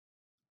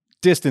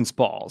Distance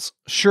balls.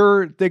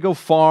 Sure, they go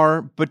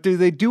far, but do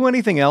they do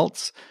anything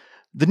else?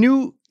 The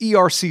new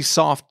ERC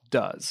Soft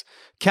does.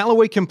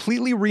 Callaway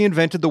completely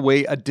reinvented the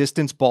way a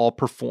distance ball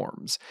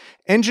performs.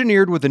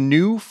 Engineered with a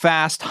new,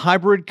 fast,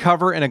 hybrid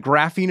cover and a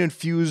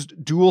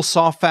graphene-infused dual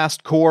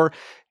soft-fast core,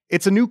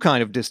 it's a new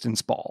kind of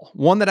distance ball,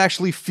 one that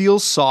actually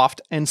feels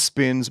soft and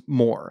spins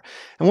more.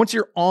 And once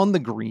you're on the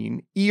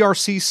green,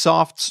 ERC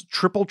Soft's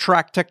triple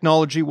track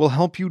technology will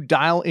help you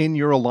dial in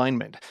your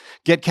alignment.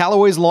 Get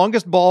Callaway's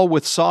longest ball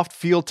with soft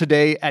feel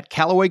today at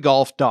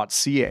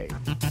callawaygolf.ca.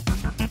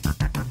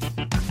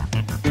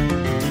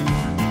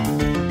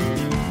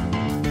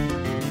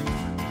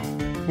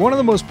 One of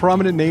the most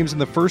prominent names in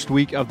the first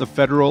week of the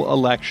federal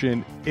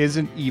election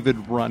isn't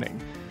even running.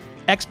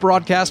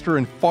 Ex-broadcaster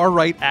and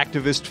far-right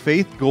activist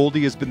Faith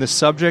Goldy has been the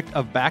subject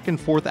of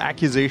back-and-forth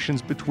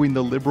accusations between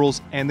the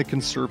Liberals and the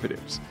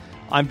Conservatives.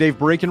 I'm Dave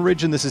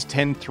Breckenridge, and this is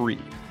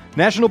 10-3.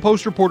 National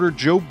Post reporter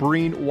Joe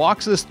Breen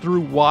walks us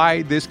through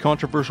why this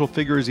controversial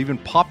figure has even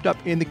popped up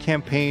in the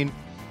campaign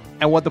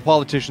and what the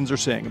politicians are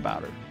saying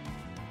about her.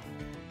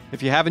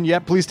 If you haven't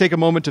yet, please take a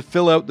moment to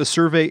fill out the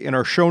survey in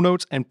our show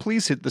notes, and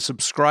please hit the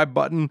subscribe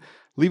button,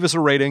 leave us a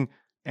rating,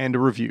 and a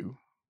review.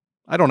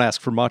 I don't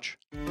ask for much.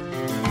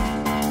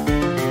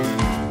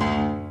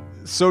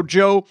 So,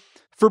 Joe,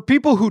 for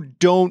people who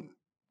don't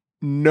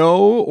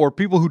know or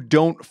people who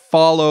don't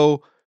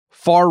follow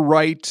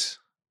far-right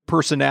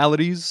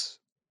personalities,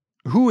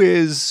 who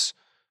is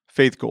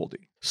Faith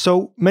Goldy?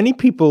 So many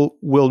people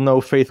will know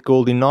Faith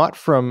Goldy not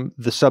from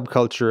the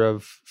subculture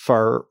of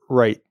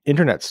far-right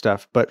internet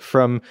stuff, but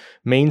from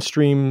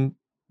mainstream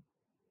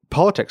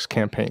politics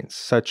campaigns,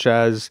 such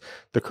as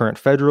the current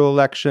federal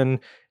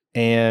election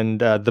and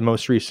the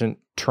most recent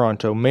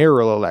Toronto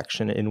mayoral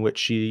election, in which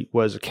she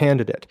was a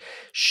candidate.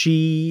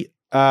 She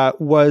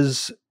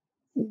was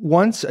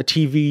once a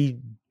TV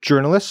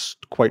journalist,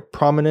 quite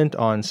prominent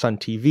on Sun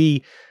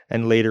TV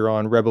and later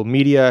on Rebel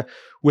Media,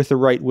 with a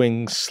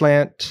right-wing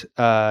slant.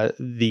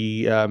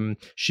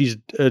 She's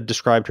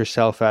described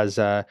herself as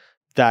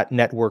that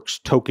network's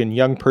token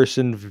young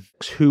person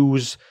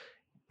whose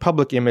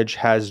public image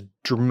has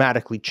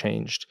dramatically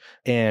changed.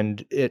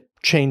 And it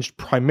changed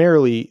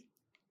primarily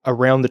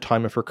around the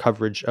time of her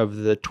coverage of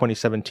the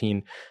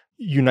 2017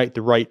 Unite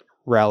the Right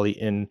rally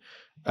in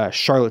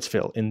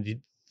Charlottesville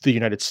in the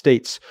United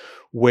States,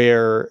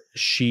 where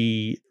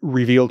she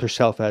revealed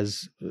herself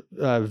as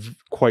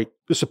quite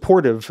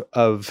supportive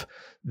of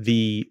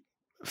the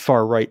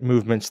far-right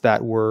movements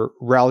that were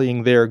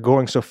rallying there,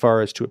 going so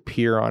far as to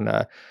appear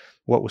on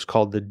what was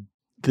called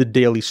the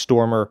Daily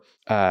Stormer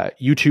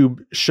YouTube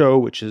show,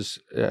 which is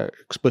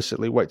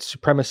explicitly white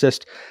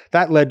supremacist.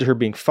 That led to her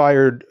being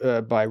fired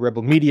by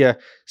Rebel Media.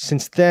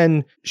 Since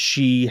then,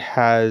 she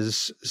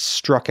has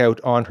struck out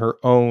on her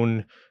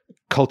own,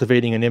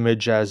 cultivating an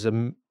image as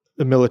a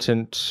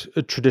militant,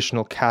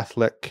 traditional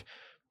Catholic,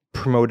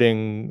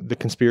 promoting the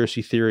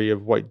conspiracy theory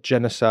of white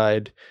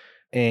genocide,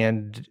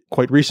 and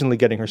quite recently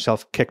getting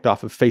herself kicked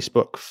off of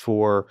Facebook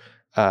for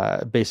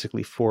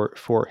basically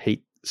for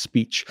hate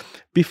speech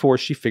before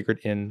she figured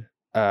in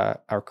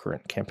our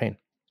current campaign.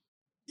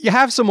 You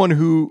have someone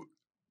who,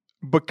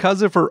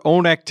 because of her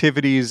own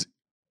activities,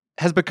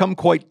 has become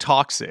quite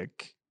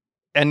toxic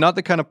and not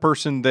the kind of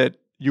person that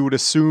you would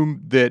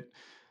assume that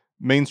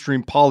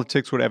mainstream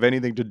politics would have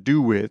anything to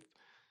do with.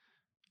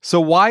 So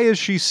why is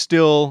she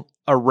still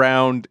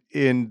around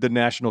in the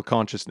national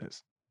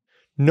consciousness?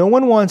 No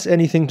one wants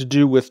anything to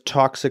do with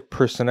toxic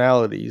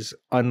personalities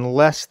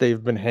unless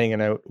they've been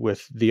hanging out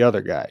with the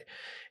other guy.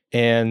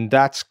 And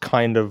that's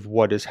kind of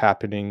what is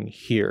happening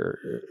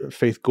here.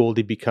 Faith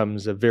Goldy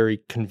becomes a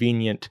very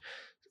convenient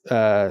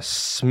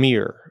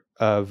smear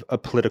of a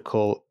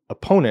political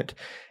opponent.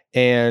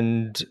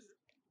 And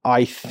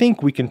I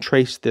think we can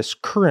trace this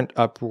current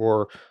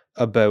uproar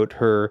about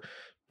her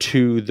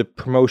to the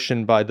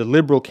promotion by the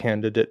Liberal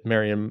candidate,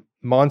 Mariam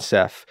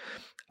Monsef,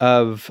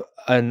 of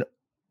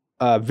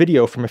a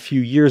video from a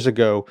few years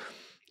ago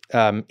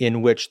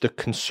in which the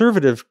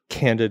Conservative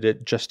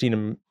candidate,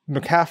 Justina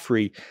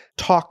McCaffrey,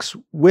 talks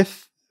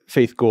with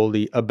Faith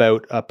Goldy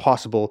about a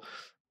possible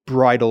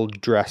bridal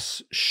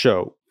dress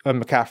show.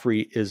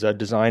 McCaffrey is a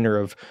designer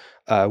of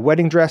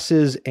wedding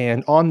dresses,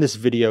 and on this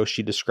video,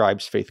 she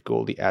describes Faith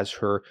Goldy as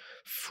her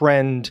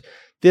friend.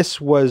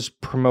 This was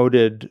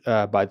promoted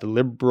by the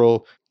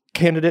Liberal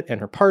candidate and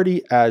her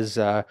party as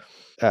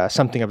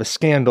something of a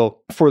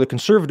scandal for the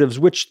Conservatives,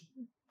 which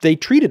they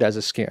treated as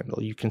a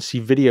scandal. You can see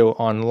video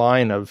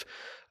online of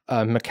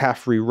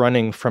McCaffrey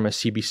running from a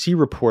CBC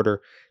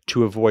reporter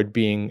to avoid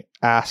being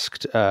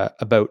asked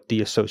about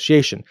the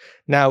association.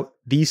 Now,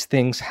 these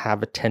things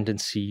have a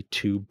tendency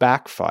to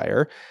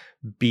backfire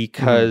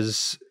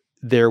because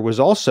there was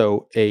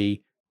also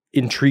a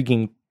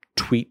intriguing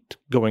tweet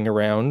going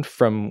around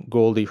from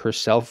Goldy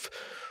herself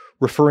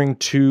referring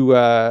to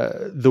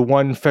the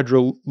one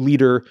federal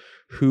leader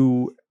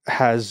who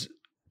has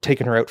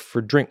taken her out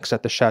for drinks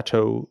at the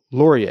Chateau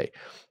Laurier.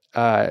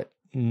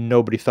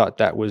 Nobody thought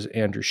that was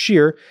Andrew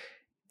Scheer.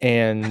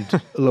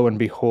 And lo and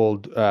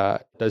behold,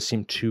 does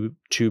seem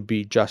to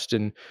be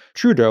Justin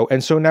Trudeau.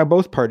 And so now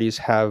both parties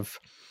have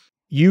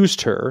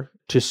used her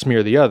to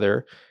smear the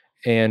other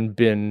and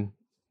been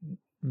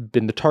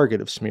the target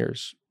of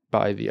smears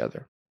by the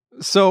other.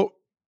 So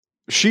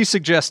she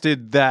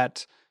suggested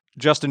that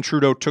Justin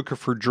Trudeau took her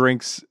for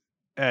drinks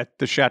at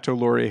the Chateau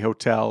Laurier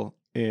Hotel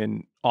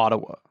in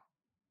Ottawa.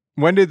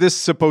 When did this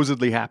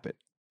supposedly happen?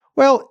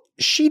 Well,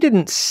 she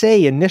didn't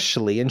say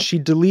initially, and she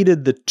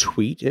deleted the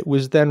tweet. It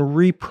was then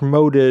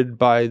re-promoted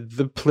by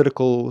the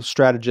political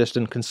strategist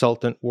and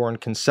consultant Warren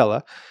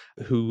Kinsella,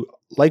 who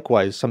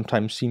likewise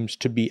sometimes seems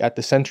to be at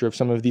the center of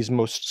some of these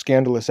most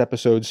scandalous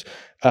episodes,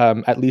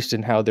 at least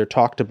in how they're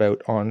talked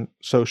about on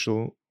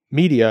social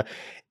media.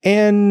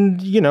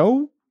 And,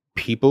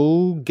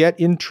 people get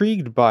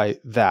intrigued by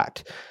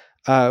that.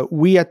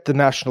 We at the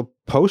National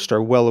Post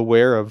are well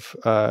aware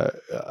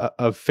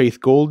of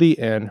Faith Goldy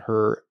and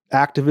her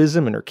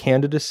activism and her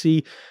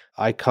candidacy.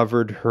 I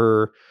covered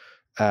her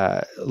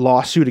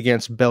lawsuit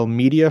against Bell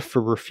Media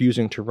for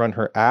refusing to run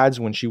her ads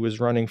when she was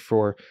running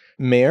for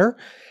mayor.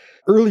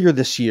 Earlier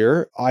this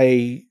year,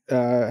 I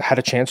had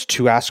a chance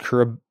to ask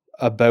her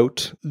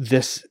about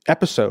this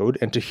episode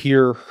and to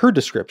hear her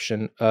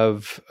description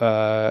of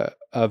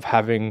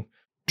having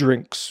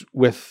drinks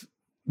with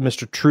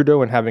Mr.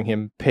 Trudeau and having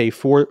him pay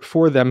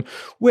for them,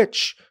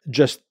 which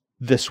just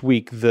this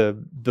week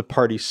the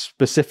party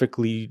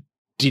specifically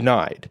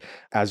denied.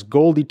 As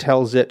Goldy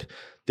tells it,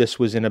 this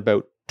was in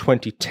about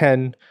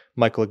 2010.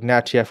 Michael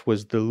Ignatieff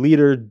was the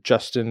leader.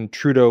 Justin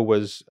Trudeau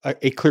was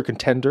a clear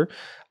contender.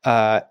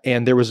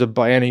 And there was a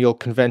biennial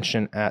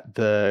convention at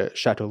the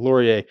Chateau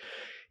Laurier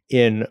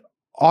in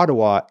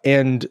Ottawa.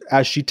 And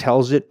as she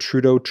tells it,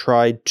 Trudeau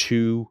tried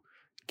to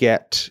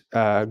get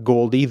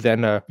Goldy,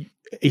 then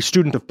a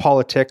student of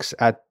politics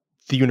at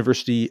the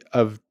University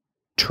of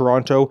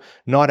Toronto,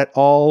 not at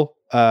all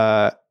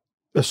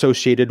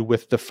associated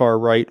with the far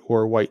right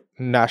or white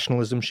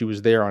nationalism. She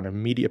was there on a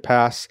media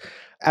pass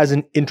as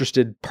an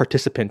interested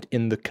participant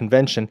in the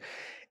convention.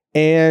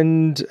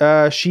 And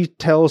she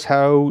tells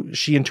how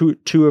she and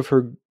two of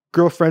her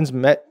girlfriends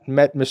met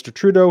Mr.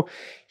 Trudeau.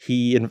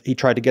 He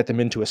tried to get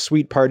them into a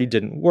suite party,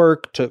 didn't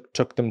work,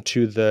 took them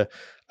to the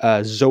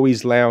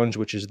Zoe's Lounge,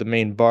 which is the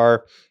main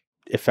bar,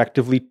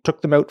 effectively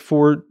took them out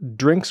for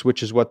drinks,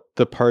 which is what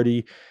the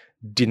party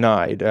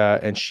denied.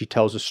 And she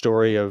tells a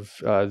story of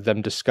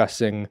them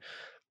discussing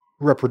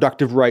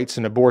reproductive rights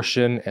and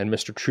abortion, and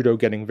Mr. Trudeau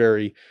getting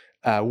very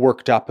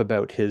worked up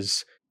about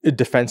his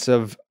defense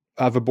of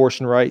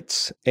abortion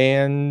rights.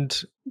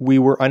 And we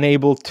were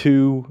unable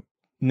to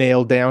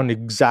nail down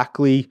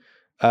exactly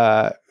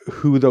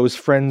who those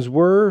friends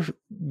were.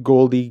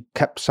 Goldy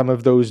kept some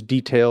of those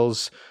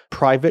details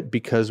private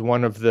because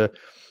one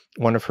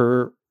of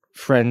her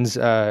friends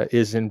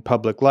is in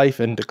public life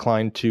and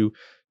declined to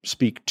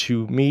speak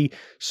to me.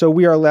 So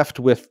we are left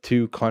with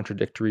two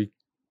contradictory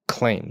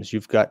claims.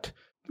 You've got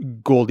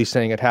Goldy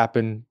saying it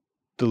happened,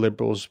 the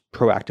Liberals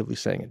proactively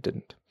saying it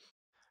didn't.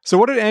 So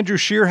what did Andrew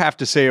Scheer have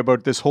to say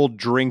about this whole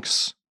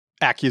drinks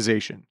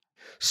accusation?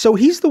 So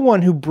he's the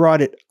one who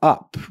brought it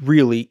up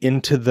really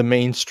into the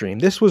mainstream.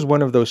 This was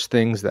one of those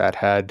things that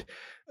had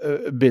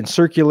been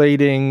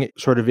circulating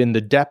sort of in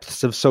the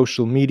depths of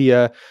social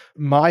media.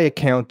 My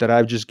account that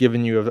I've just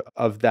given you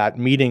of that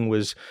meeting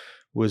was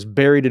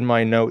buried in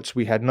my notes.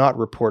 We had not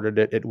reported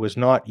it. It was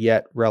not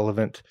yet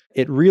relevant.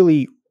 It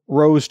really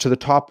rose to the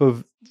top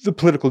of the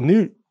political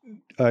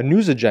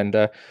news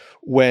agenda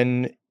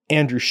when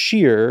Andrew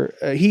Scheer,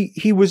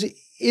 he was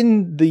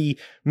in the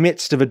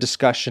midst of a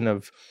discussion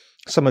of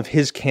some of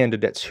his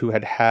candidates who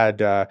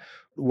had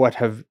what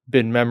have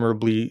been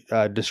memorably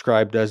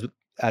described as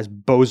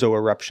bozo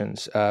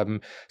eruptions.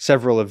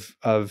 Several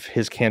of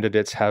his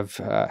candidates have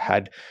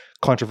had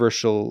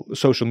controversial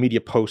social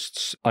media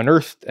posts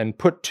unearthed and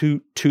put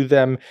to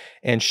them,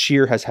 and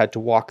Scheer has had to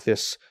walk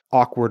this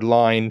awkward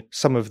line.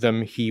 Some of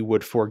them he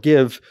would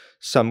forgive,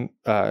 some,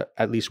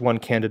 at least one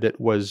candidate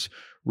was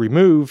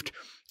removed.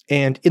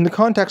 And in the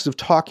context of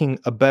talking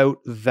about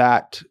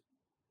that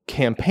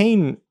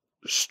campaign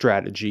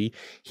strategy,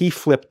 he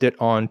flipped it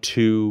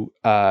onto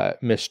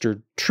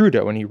Mr.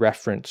 Trudeau, and he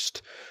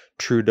referenced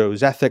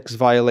Trudeau's ethics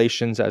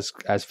violations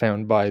as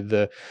found by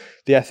the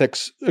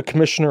ethics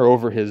commissioner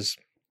over his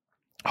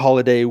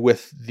holiday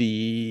with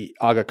the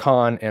Aga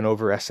Khan and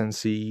over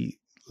SNC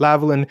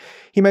Lavalin.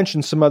 He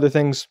mentioned some other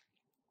things,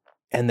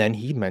 and then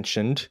he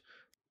mentioned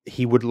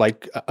he would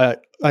like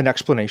an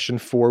explanation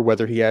for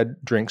whether he had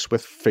drinks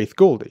with Faith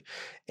Goldy.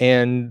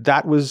 And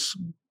that was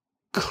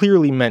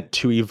clearly meant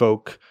to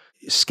evoke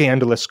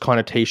scandalous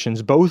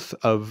connotations, both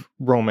of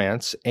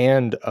romance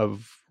and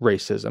of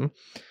racism.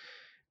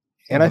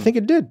 And I think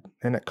it did,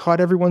 and it caught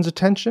everyone's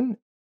attention.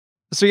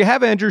 So you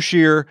have Andrew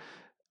Scheer,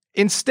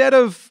 instead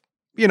of,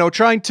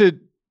 trying to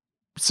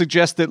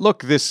suggest that,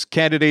 look, this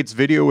candidate's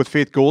video with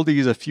Faith Goldy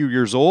is a few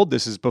years old.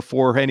 This is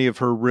before any of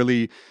her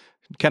really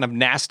kind of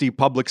nasty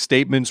public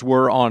statements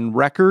were on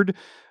record.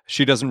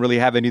 She doesn't really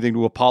have anything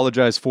to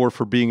apologize for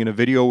being in a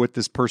video with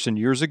this person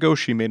years ago.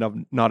 She may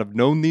not have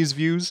known these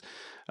views.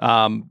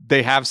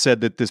 They have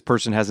said that this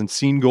person hasn't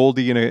seen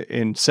Goldie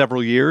in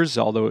several years,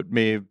 although it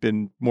may have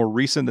been more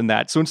recent than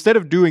that. So instead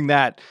of doing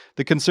that,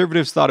 the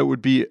Conservatives thought it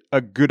would be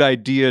a good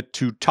idea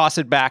to toss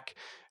it back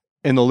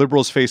in the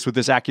Liberals' face with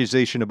this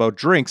accusation about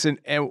drinks. And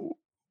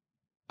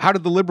how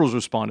did the Liberals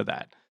respond to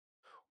that?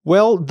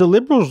 Well, the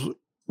Liberals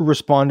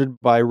responded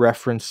by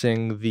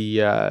referencing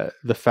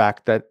the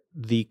fact that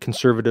the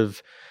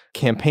Conservative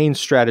campaign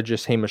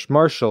strategist Hamish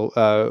Marshall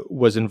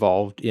was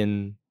involved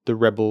in the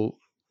Rebel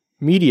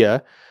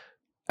media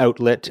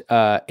outlet,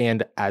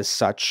 and as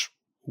such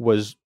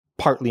was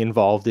partly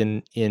involved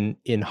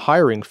in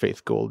hiring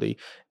Faith Goldy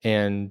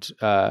and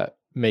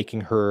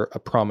making her a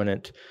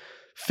prominent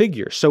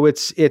figure. So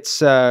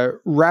it's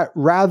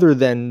rather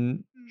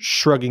than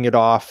shrugging it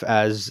off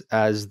as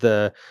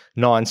the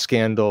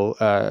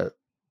non-scandal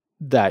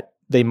that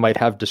they might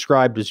have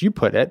described, as you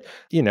put it,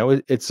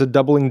 it's a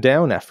doubling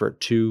down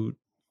effort to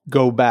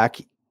go back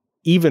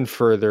even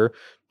further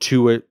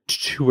to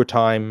a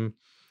time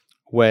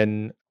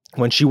when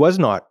she was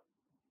not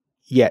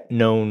yet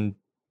known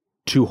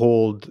to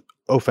hold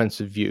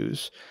offensive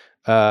views,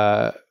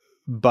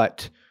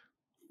 but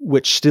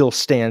which still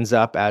stands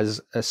up as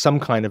some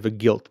kind of a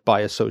guilt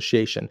by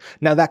association.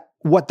 Now,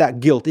 what that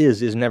guilt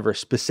is never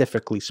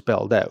specifically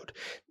spelled out.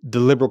 The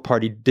Liberal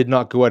Party did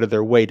not go out of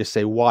their way to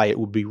say why it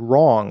would be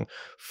wrong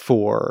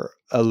for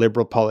a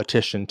Liberal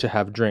politician to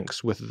have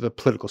drinks with a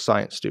political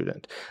science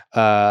student.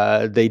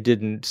 They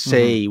didn't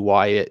say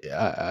why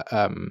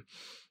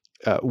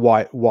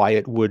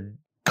it would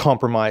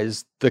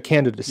compromise the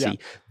candidacy. Yeah.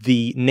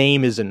 The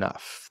name is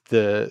enough.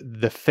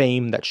 The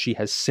fame that she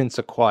has since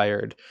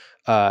acquired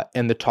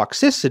and the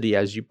toxicity,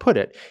 as you put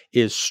it,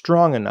 is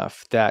strong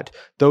enough that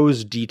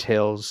those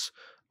details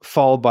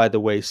fall by the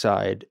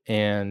wayside,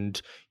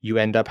 and you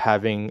end up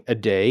having a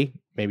day,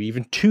 maybe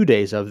even 2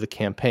 days of the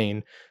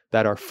campaign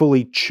that are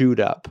fully chewed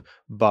up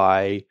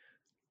by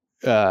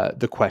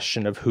the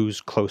question of who's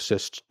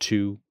closest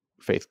to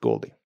Faith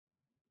Goldy.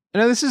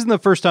 Now, this isn't the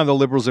first time the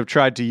Liberals have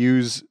tried to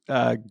use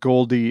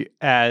Goldie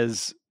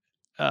as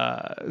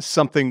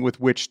something with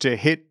which to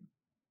hit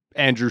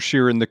Andrew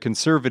Scheer and the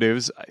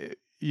Conservatives.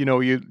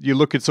 You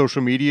look at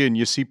social media and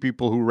you see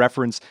people who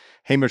reference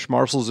Hamish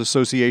Marshall's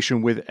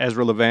association with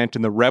Ezra Levant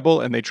and the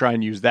Rebel, and they try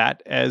and use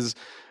that as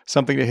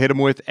something to hit him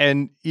with.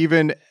 And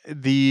even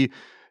the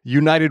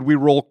United We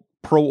Roll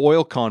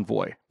pro-oil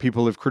convoy.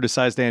 People have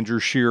criticized Andrew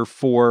Scheer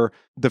for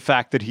the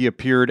fact that he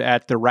appeared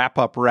at the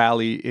wrap-up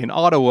rally in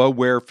Ottawa,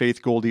 where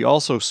Faith Goldy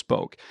also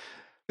spoke.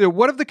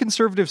 What have the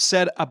Conservatives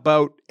said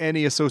about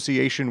any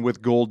association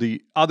with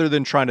Goldie other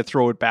than trying to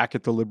throw it back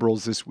at the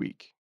Liberals this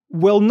week?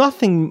 Well,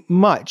 nothing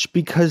much,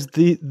 because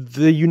the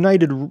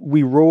United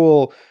We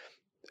Roll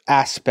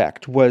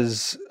aspect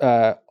was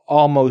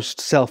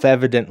almost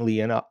self-evidently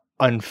an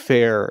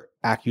unfair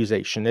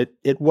accusation.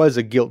 It was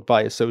a guilt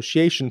by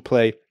association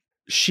play.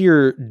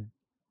 Scheer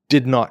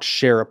did not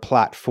share a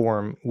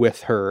platform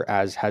with her,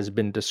 as has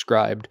been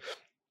described.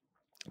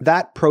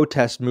 That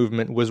protest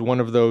movement was one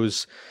of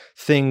those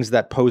things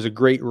that pose a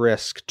great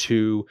risk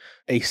to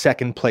a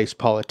second-place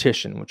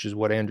politician, which is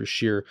what Andrew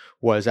Scheer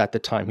was at the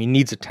time. He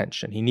needs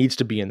attention. He needs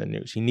to be in the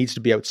news. He needs to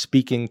be out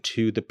speaking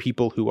to the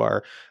people who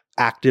are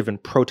active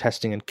and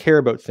protesting and care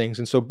about things.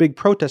 And so big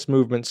protest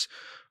movements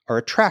are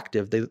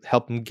attractive. They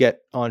help him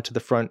get onto the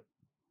front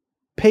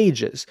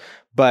pages.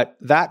 But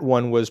that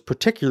one was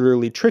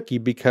particularly tricky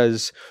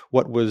because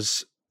what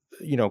was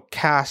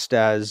cast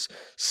as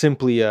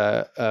simply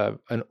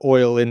an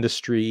oil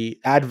industry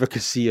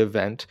advocacy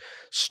event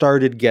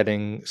started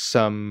getting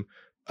some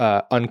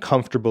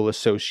uncomfortable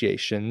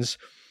associations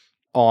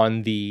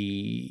on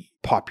the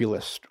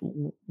populist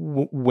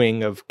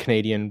wing of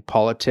Canadian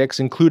politics,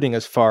 including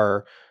as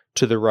far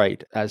to the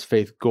right as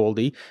Faith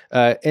Goldy.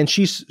 And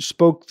she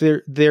spoke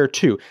there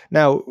too.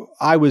 Now,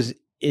 I was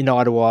in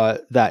Ottawa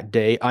that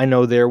day. I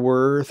know there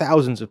were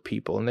thousands of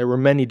people and there were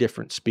many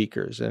different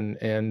speakers, and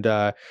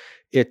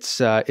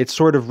it's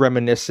sort of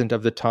reminiscent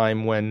of the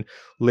time when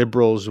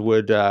Liberals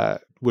would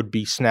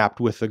be snapped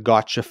with a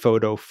gotcha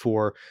photo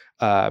for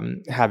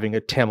having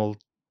a Tamil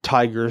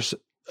Tigers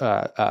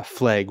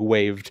flag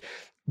waved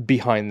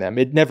behind them.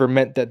 It never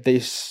meant that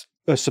they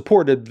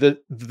supported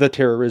the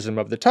terrorism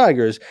of the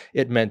Tigers.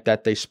 It meant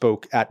that they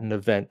spoke at an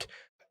event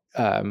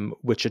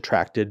which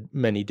attracted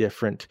many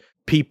different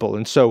people.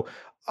 And so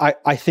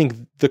I think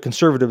the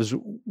Conservatives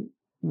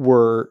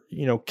were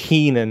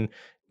keen and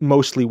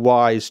mostly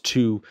wise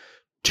to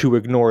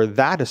ignore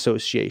that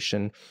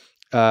association.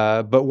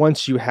 But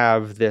once you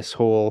have this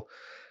whole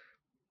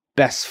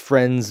best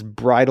friends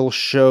bridal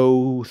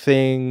show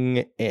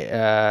thing,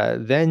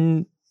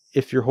 then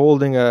if you're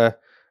holding a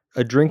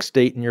drinks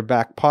date in your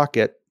back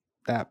pocket,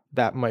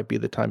 that might be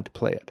the time to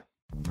play it.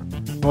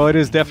 Well, it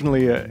is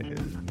definitely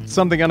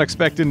something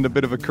unexpected and a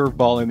bit of a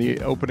curveball in the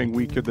opening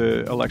week of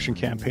the election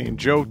campaign.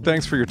 Joe,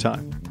 thanks for your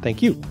time.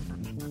 Thank you.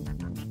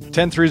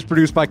 10-3 is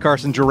produced by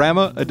Carson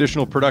Jarama.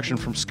 Additional production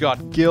from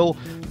Scott Gill.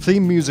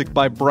 Theme music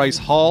by Bryce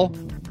Hall.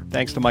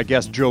 Thanks to my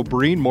guest, Joe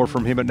Breen. More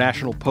from him at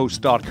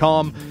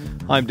nationalpost.com.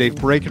 I'm Dave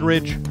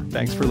Breckenridge.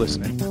 Thanks for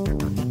listening.